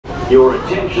Your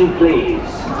attention please.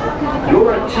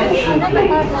 Your attention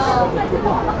please.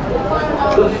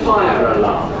 The fire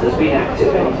alarm has been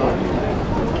activated.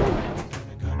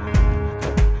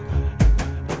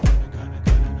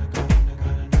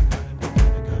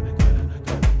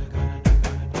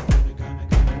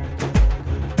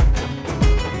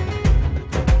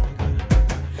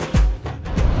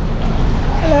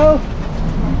 Hello.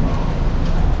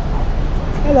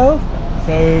 Hello.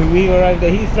 So we arrived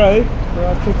at Heathrow for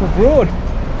our trip abroad.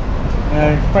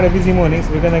 It's quite a busy morning,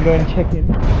 so we're going to go and check in.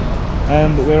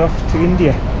 But we're off to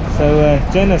India. So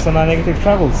join us on our negative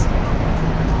travels.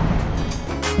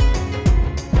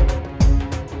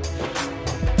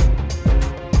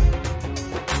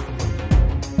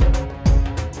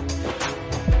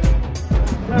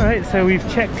 Alright, so we've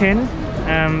checked in,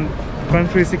 gone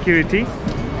through security,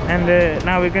 and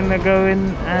now we're going to go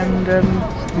in and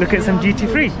look at some duty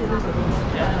free.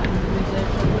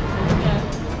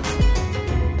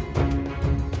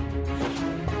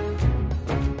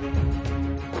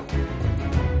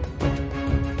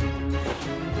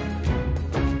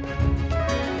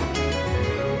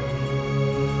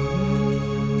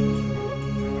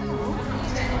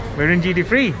 We're in duty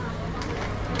free.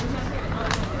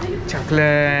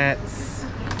 Chocolates.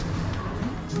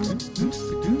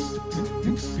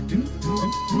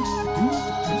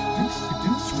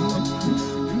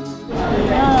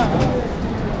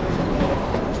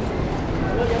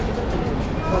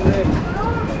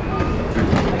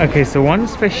 Okay, so one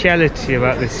speciality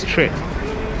about this trip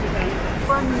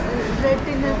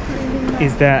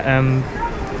is that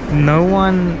no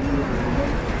one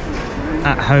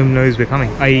at home knows we're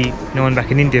coming, i.e. no one back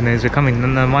in India knows we're coming.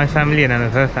 None of my family and none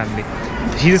of her family.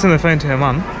 She's just on the phone to her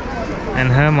mum,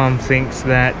 and her mum thinks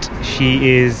that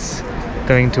she is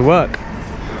going to work,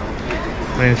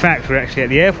 when in fact we're actually at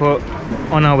the airport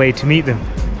on our way to meet them.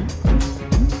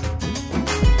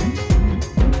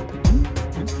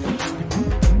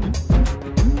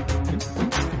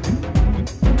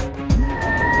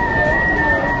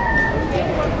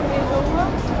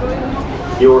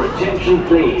 Your attention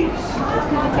please.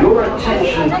 Your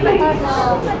attention please.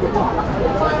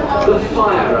 The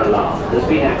fire alarm has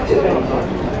been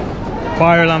activated.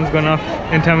 Fire alarm's gone off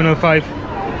in Terminal 5.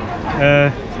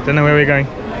 Don't know where we're going.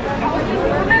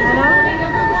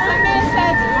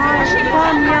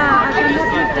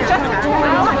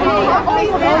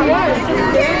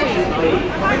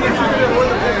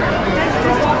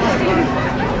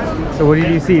 So what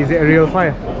did you see? Is it a real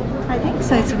fire? I think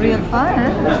so, it's a real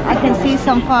fire. I can see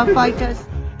some firefighters.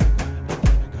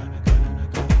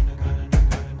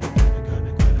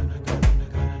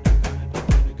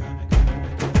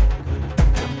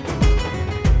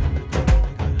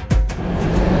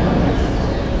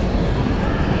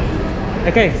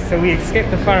 Okay, so we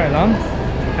escaped the fire alarm,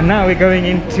 and now we're going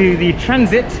into the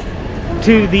transit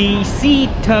to the C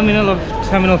terminal of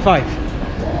Terminal 5.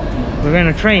 We're going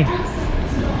on a train.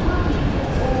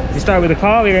 We start with a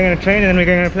car, we're going on a train, and then we're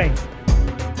going on a plane.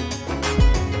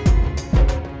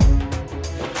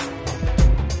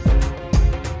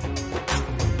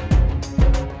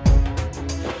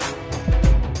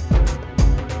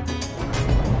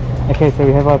 Okay, so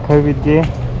we have our COVID gear.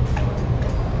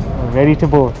 We're ready to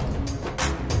board.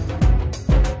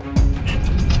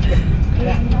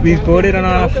 We've boarded on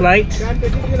our flight.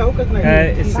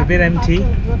 It's a bit empty,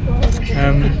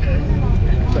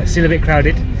 but still a bit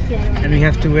crowded, and we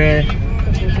have to wear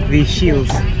these shields.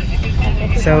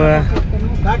 So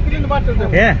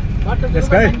yeah, let's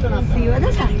go. See you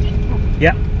other side.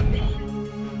 Yeah.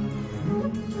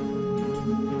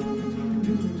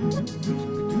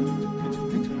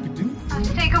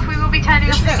 To take off, we will be turning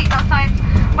off the seatbelt signs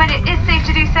when it is safe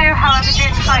to do so. However,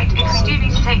 during the flight, if we do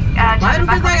need to turn them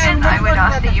back on again, I would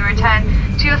ask that you return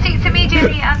to your seats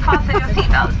immediately and fasten your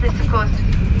seatbelts. This, of course.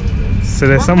 So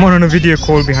there's someone on a video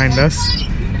call behind us.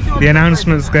 The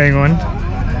announcement's going on.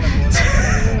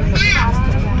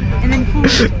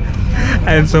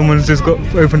 And someone's just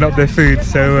opened up their food.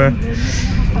 So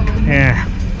yeah.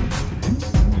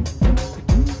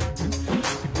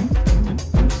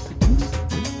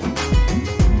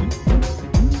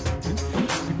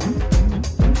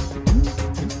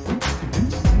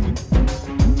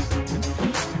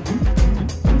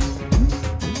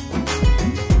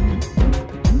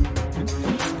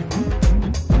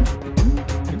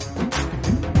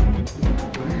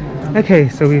 Okay,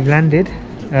 so we've landed.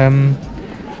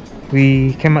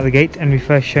 We came out the gate and we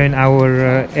first shown our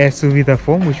Air Suvidha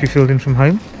form, which we filled in from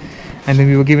home, and then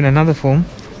we were given another form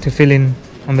to fill in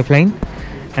on the plane,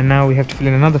 and now we have to fill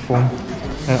in another form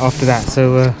after that.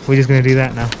 So we're just going to do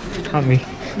that now, aren't we?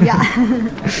 Yeah.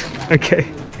 Okay.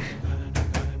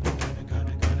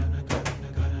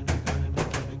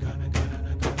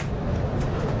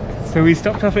 So we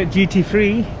stopped off at duty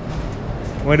free.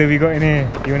 What have we got in here?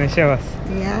 You want to show us?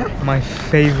 Yeah. My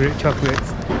favourite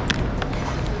chocolates.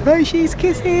 Hershey's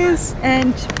Kisses!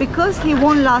 And because he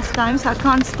won last time, so I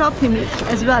can't stop him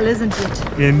as well, isn't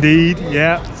it? Indeed,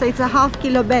 yeah. So it's a half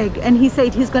kilo bag, and he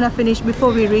said he's gonna finish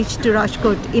before we reach to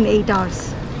Rajkot in 8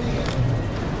 hours.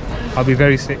 I'll be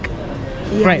very sick.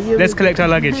 Yeah, Right, let's collect our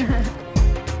luggage.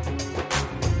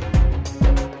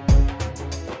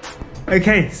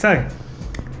 Okay, so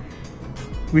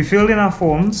we filled in our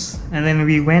forms and then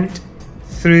we went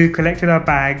through, collected our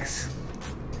bags,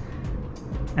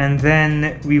 and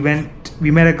then we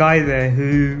met a guy there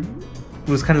who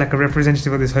was kind of like a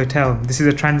representative of this hotel. This is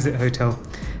a transit hotel.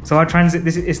 So our transit,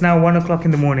 it's now 1 o'clock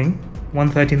in the morning,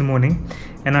 1:30 in the morning,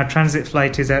 and our transit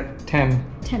flight is at 10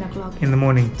 o'clock in the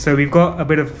morning. So we've got a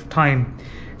bit of time.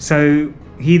 So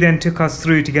he then took us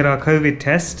through to get our COVID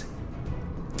test.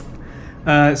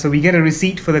 So we get a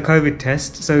receipt for the COVID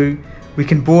test. So we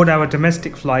can board our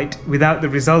domestic flight without the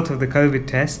result of the COVID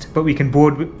test, but we can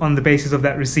board on the basis of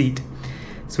that receipt.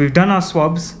 So we've done our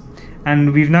swabs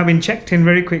and we've now been checked in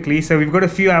very quickly. So we've got a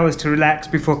few hours to relax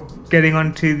before getting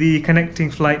on to the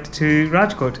connecting flight to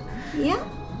Rajkot. Yeah.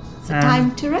 So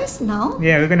time to rest now.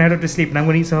 Yeah, we're going to head up to sleep and I'm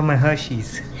going to eat some of my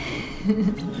Hershey's.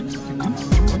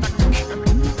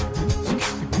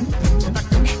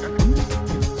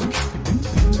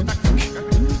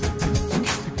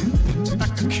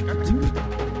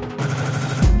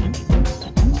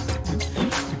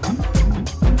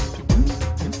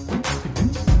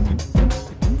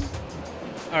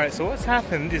 Alright, so what's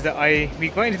happened is that we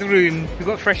got into the room, we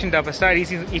got freshened up, I started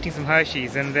eating some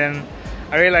Hershey's, and then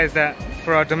I realised that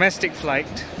for our domestic flight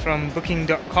from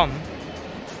booking.com,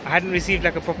 I hadn't received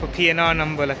like a proper PNR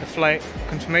number, like a flight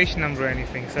confirmation number or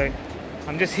anything. So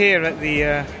I'm just here at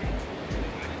the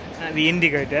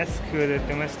Indigo desk, who are the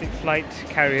domestic flight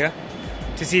carrier,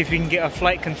 to see if we can get our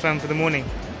flight confirmed for the morning.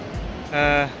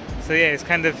 So yeah, it's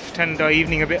kind of turned our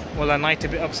evening a bit, well, our night a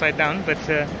bit upside down, but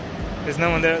there's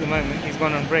no one there at the moment. He's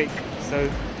gone on break, so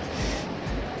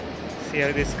see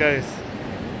how this goes.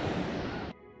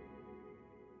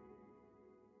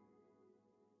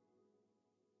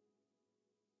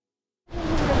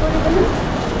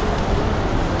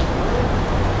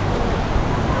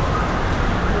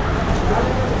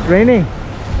 It's raining.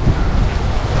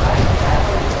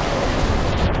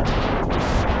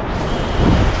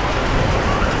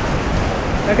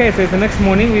 Okay, so it's the next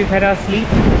morning. We've had our sleep.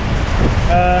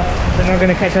 We're now going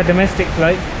to catch our domestic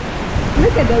flight.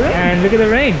 Look at the rain. And look at the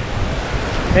rain.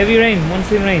 Heavy rain,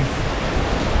 monsoon rains.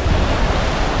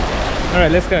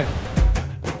 Alright, let's go.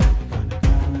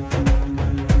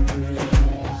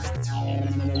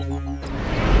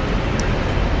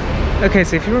 Okay,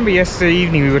 so if you remember yesterday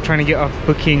evening we were trying to get our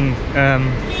booking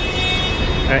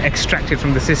extracted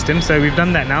from the system, so we've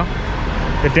done that now.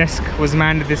 The desk was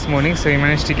manned this morning, so we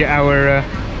managed to get our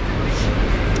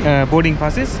boarding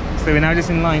passes. So we're now just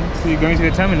in line to go into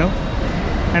the terminal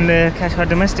and catch our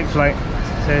domestic flight.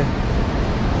 So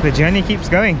the journey keeps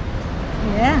going.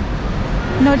 Yeah,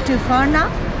 not too far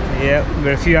now. Yeah,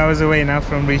 we're a few hours away now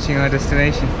from reaching our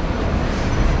destination.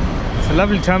 It's a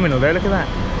lovely terminal there, look at that.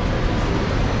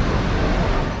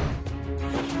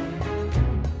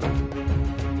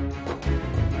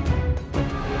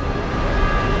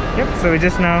 Yep, so we're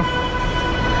just now,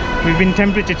 we've been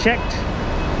temperature checked.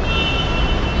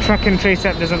 Track and trace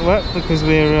app doesn't work because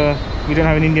we don't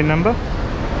have an Indian number.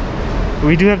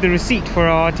 We do have the receipt for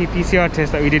our RT-PCR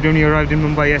test that we did when we arrived in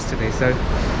Mumbai yesterday, so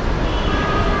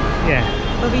yeah.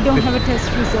 But we don't have a test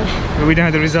result. But we don't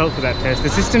have the result for that test. The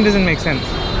system doesn't make sense.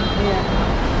 Yeah.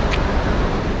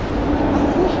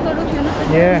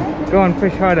 Yeah, go on,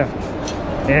 push harder.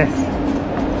 Yes.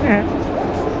 Yeah.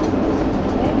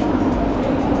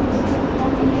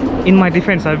 In my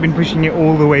defense, I've been pushing it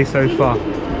all the way so far.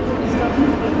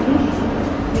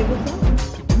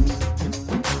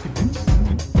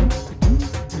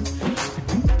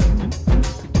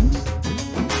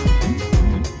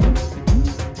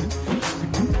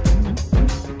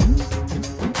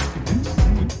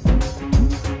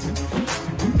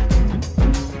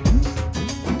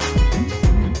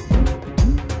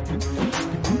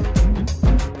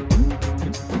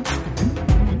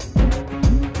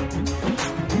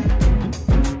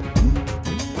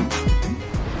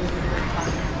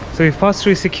 So we've passed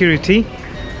through security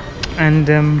and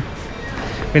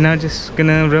we're now just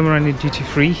gonna roam around in duty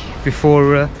free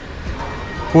before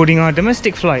boarding our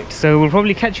domestic flight. So we'll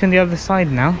probably catch you on the other side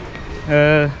now.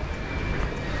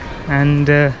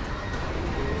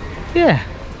 Yeah,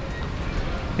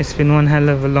 it's been one hell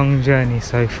of a long journey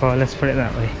so far, let's put it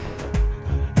that way.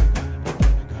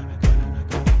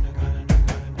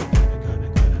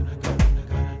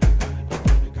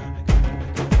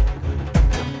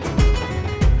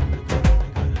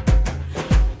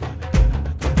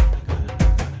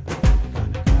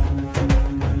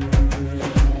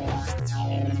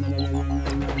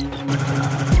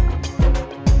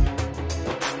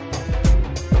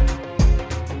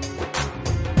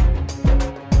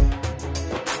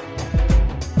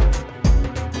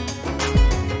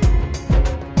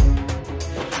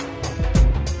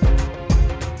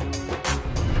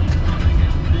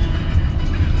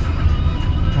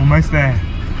 almost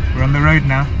there. We're on the road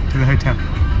now to the hotel.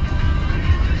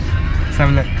 Let's have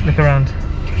a look around.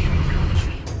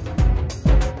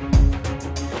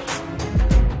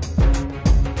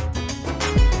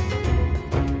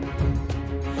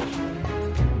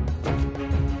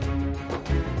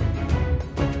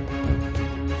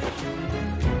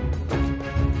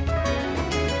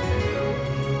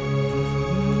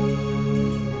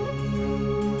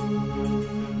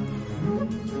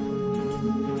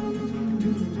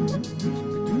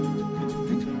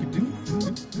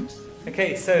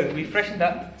 Okay, so we freshened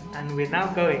up and we're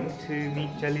now going to meet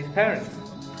Jalli's parents.